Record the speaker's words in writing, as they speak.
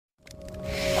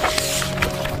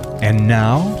And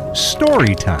now,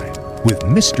 story time with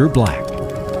Mr. Black.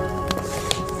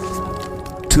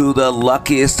 To the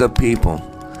luckiest of people,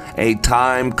 a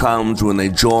time comes when they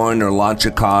join or launch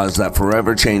a cause that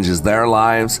forever changes their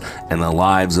lives and the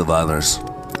lives of others.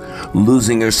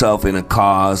 Losing yourself in a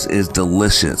cause is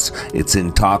delicious. It's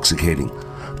intoxicating.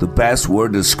 The best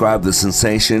word to describe the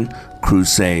sensation: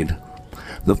 crusade.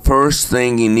 The first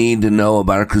thing you need to know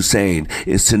about a crusade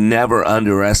is to never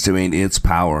underestimate its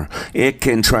power. It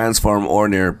can transform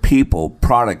ordinary people,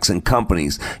 products, and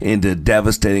companies into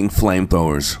devastating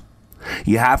flamethrowers.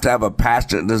 You have to have a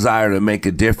passionate desire to make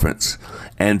a difference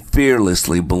and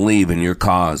fearlessly believe in your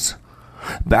cause.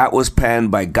 That was penned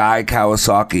by Guy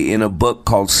Kawasaki in a book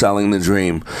called Selling the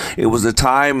Dream. It was a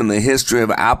time in the history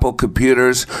of Apple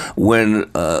computers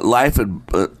when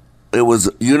it was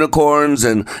unicorns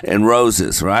and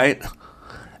roses, right?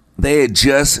 They had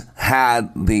just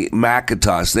had the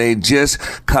Macintosh. They had just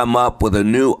come up with a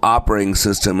new operating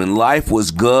system, and life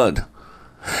was good.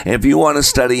 And if you want to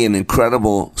study an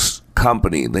incredible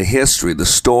company, the history, the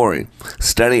story,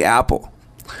 study Apple.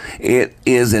 It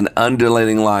is an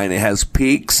undulating line. It has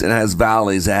peaks, it has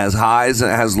valleys, it has highs,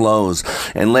 and it has lows.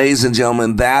 And ladies and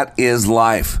gentlemen, that is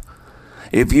life.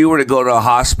 If you were to go to a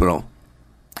hospital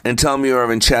and tell me you're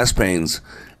having chest pains,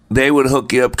 they would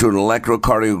hook you up to an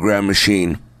electrocardiogram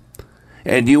machine.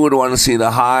 And you would want to see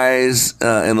the highs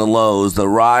and the lows, the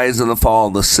rise and the fall,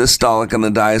 the systolic and the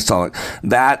diastolic.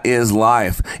 That is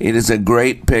life. It is a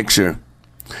great picture.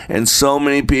 And so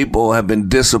many people have been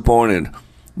disappointed.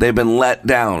 They've been let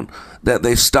down, that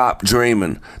they've stopped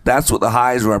dreaming. That's what the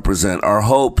highs represent. Our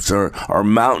hopes, our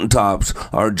mountaintops,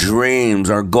 our dreams,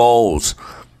 our goals.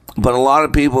 But a lot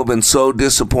of people have been so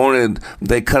disappointed,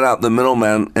 they cut out the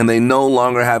middleman and they no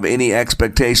longer have any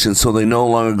expectations, so they no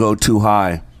longer go too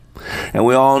high. And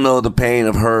we all know the pain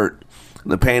of hurt,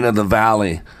 the pain of the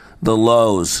valley, the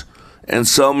lows. And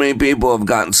so many people have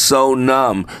gotten so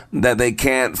numb that they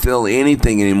can't feel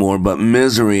anything anymore but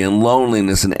misery and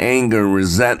loneliness and anger and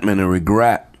resentment and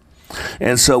regret.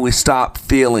 And so we stop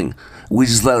feeling. We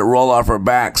just let it roll off our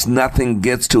backs. Nothing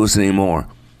gets to us anymore.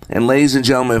 And ladies and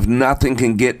gentlemen, if nothing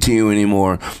can get to you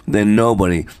anymore, then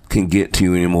nobody can get to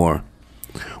you anymore.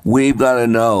 We've got to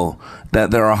know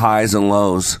that there are highs and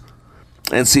lows.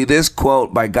 And see, this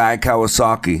quote by Guy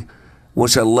Kawasaki,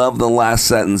 which I love the last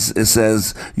sentence, it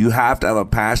says, you have to have a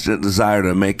passionate desire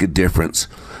to make a difference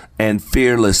and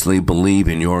fearlessly believe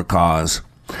in your cause.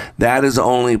 That is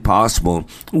only possible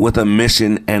with a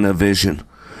mission and a vision.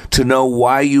 To know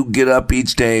why you get up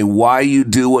each day, why you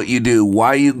do what you do,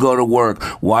 why you go to work,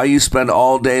 why you spend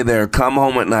all day there, come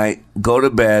home at night, go to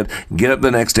bed, get up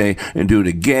the next day, and do it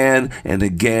again and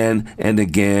again and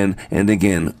again and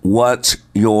again. What's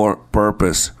your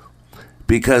purpose?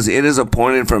 Because it is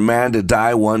appointed for man to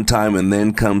die one time, and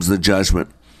then comes the judgment.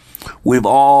 We've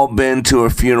all been to a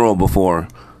funeral before,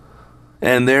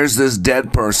 and there's this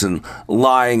dead person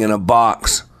lying in a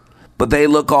box, but they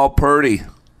look all purty.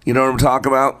 You know what I'm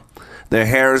talking about? Their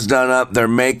hair's done up, their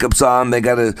makeup's on, they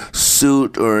got a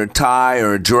suit or a tie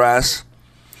or a dress,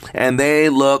 and they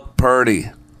look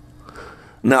purty.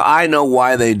 Now, I know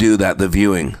why they do that, the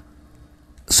viewing.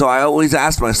 So I always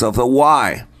ask myself,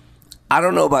 why? I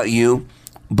don't know about you,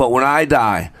 but when I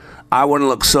die, I want to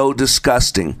look so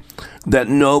disgusting that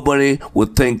nobody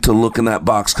would think to look in that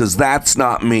box, because that's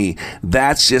not me.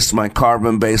 That's just my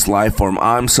carbon-based life form.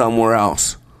 I'm somewhere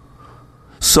else.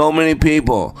 So many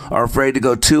people are afraid to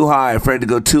go too high, afraid to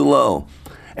go too low,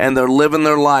 and they're living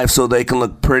their life so they can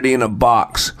look pretty in a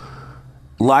box.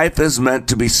 Life is meant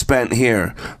to be spent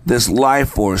here. This life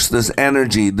force, this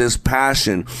energy, this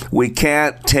passion, we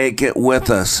can't take it with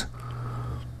us.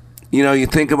 You know, you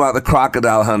think about the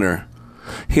crocodile hunter.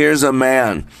 Here's a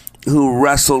man who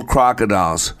wrestled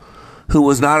crocodiles, who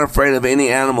was not afraid of any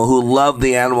animal, who loved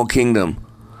the animal kingdom.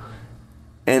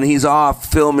 And he's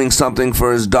off filming something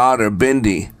for his daughter,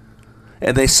 Bindi.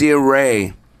 And they see a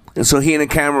ray. And so he and a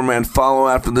cameraman follow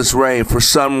after this ray. For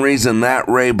some reason, that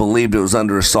ray believed it was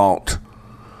under assault.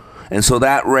 And so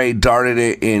that ray darted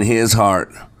it in his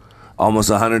heart almost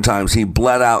 100 times. He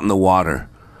bled out in the water.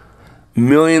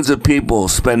 Millions of people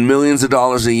spend millions of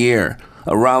dollars a year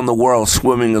around the world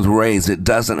swimming with rays. It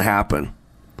doesn't happen.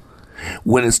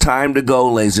 When it's time to go,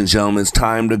 ladies and gentlemen, it's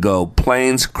time to go.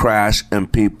 Planes crash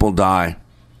and people die.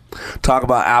 Talk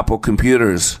about Apple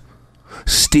computers.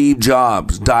 Steve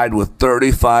Jobs died with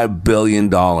 $35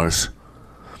 billion.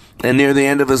 And near the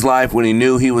end of his life, when he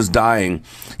knew he was dying,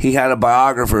 he had a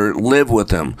biographer live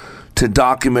with him to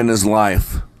document his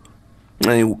life.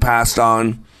 And he passed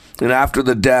on. And after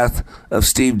the death of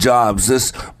Steve Jobs,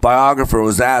 this biographer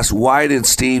was asked, why did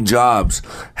Steve Jobs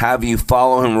have you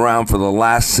follow him around for the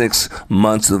last 6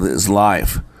 months of his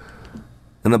life?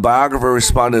 And the biographer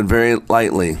responded very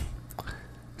lightly.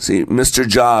 See, Mr.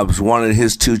 Jobs wanted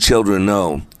his 2 children to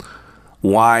know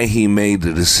why he made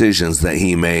the decisions that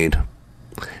he made.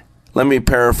 Let me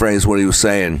paraphrase what he was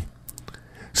saying.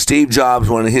 Steve Jobs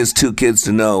wanted his 2 kids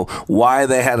to know why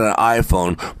they had an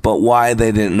iPhone, but why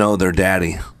they didn't know their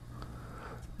daddy.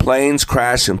 Planes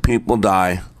crash and people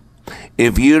die.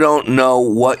 If you don't know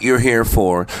what you're here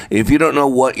for, if you don't know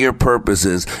what your purpose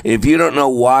is, if you don't know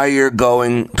why you're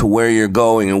going to where you're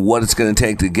going and what it's going to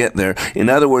take to get there, in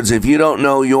other words, if you don't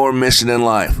know your mission in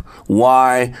life,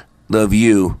 why of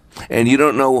you, and you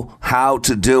don't know how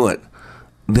to do it,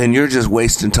 then you're just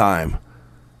wasting time.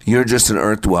 You're just an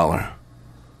earth dweller.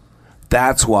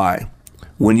 That's why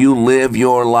when you live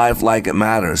your life like it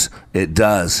matters, it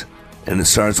does. And it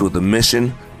starts with a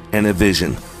mission and a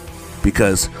vision.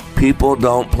 Because people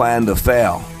don't plan to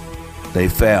fail. They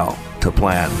fail to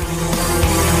plan.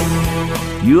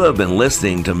 You have been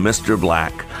listening to Mr.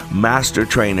 Black, Master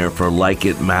Trainer for Like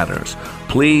It Matters.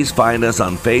 Please find us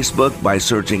on Facebook by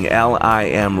searching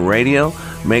LIM Radio.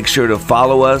 Make sure to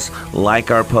follow us, like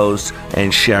our posts,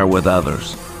 and share with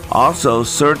others. Also,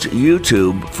 search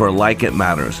YouTube for Like It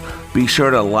Matters. Be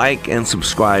sure to like and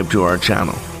subscribe to our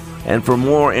channel. And for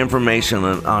more information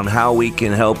on how we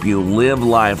can help you live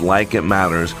life like it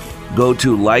matters, go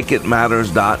to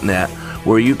likeitmatters.net,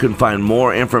 where you can find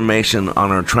more information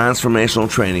on our transformational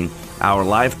training, our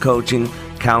life coaching,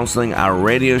 counseling, our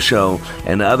radio show,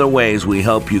 and other ways we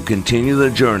help you continue the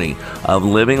journey of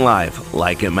living life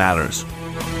like it matters.